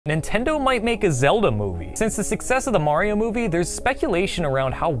Nintendo might make a Zelda movie. Since the success of the Mario movie, there's speculation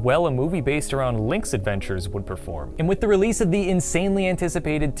around how well a movie based around Link's adventures would perform. And with the release of the insanely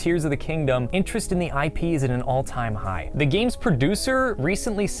anticipated Tears of the Kingdom, interest in the IP is at an all-time high. The game's producer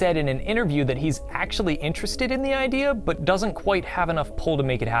recently said in an interview that he's actually interested in the idea, but doesn't quite have enough pull to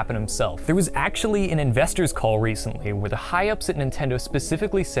make it happen himself. There was actually an investors call recently where the high-ups at Nintendo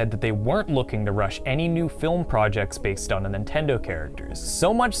specifically said that they weren't looking to rush any new film projects based on the Nintendo characters.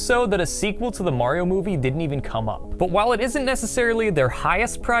 So much so that a sequel to the Mario movie didn't even come up. But while it isn't necessarily their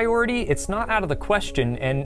highest priority, it's not out of the question, and